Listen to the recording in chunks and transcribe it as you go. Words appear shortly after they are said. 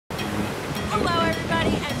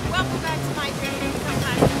welcome back to my channel.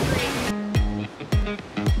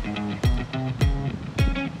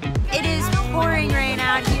 It is pouring rain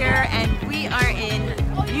out here and we are in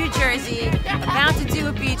New Jersey, about to do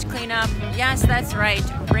a beach cleanup. Yes, that's right,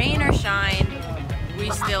 rain or shine,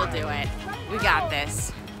 we still do it. We got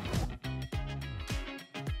this.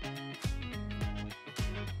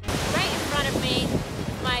 Right in front of me,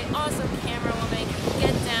 my awesome camera woman,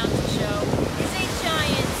 Get Down to Show, is a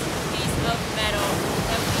giant piece of metal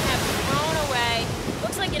that we have thrown away.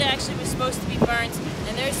 Looks like it actually was supposed to be burnt,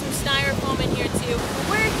 and there's some styrofoam in here too. But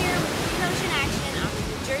we're here with Clean Ocean Action on the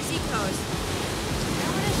New Jersey coast. I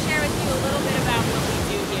want to share with you a little bit about what we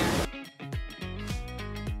do here.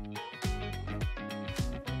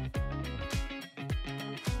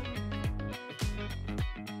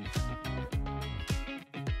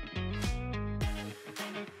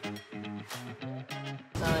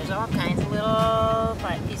 So there's all kinds of little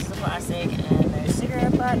pieces of plastic, and there's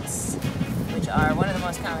cigarette butts, which are one of the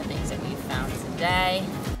most common things that we've found today.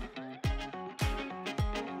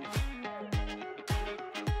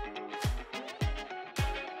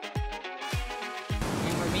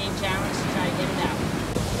 And we're being challenged to try to get it out.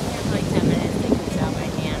 We have like 10 minutes to get this out by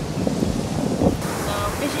hand. So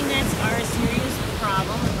fishing nets are a serious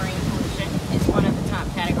problem. Marine pollution is one of the top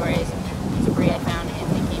categories of debris I found in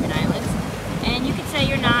the Cayman Islands. And you could say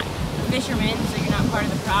you're not a fisherman, so you're not part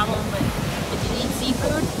of the problem, but if you eat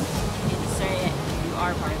seafood, you can say you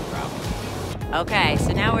are part of the problem. Okay,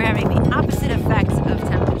 so now we're having the opposite effects of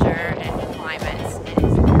temperature and climates. It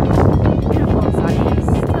is beautiful and sunny.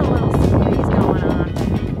 Still a little sea breeze going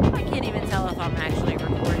on. I can't even tell if I'm actually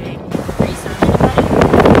recording. Breeze on anybody?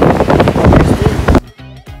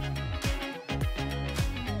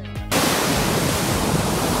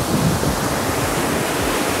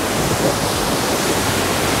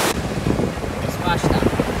 Washed up.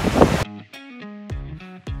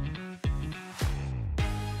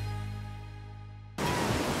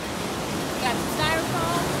 Got some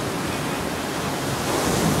styrofoam,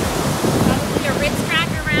 probably a Ritz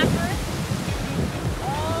cracker wrapper,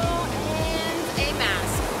 oh, and a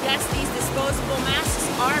mask. Yes, these disposable masks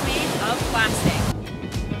are made of plastic.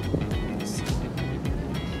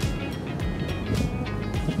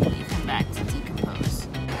 They come back to decompose.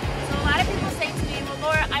 So a lot of people say to me, well,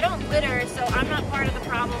 Laura, I don't litter, so I'm not part of the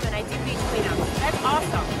problem, and I do beach cleanup. That's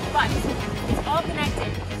awesome, but it's all connected.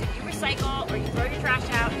 Because if you recycle or you throw your trash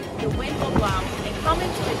out, the wind will blow and come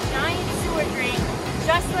into a giant sewer drain,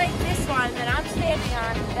 just like this one that I'm standing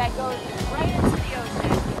on, that goes right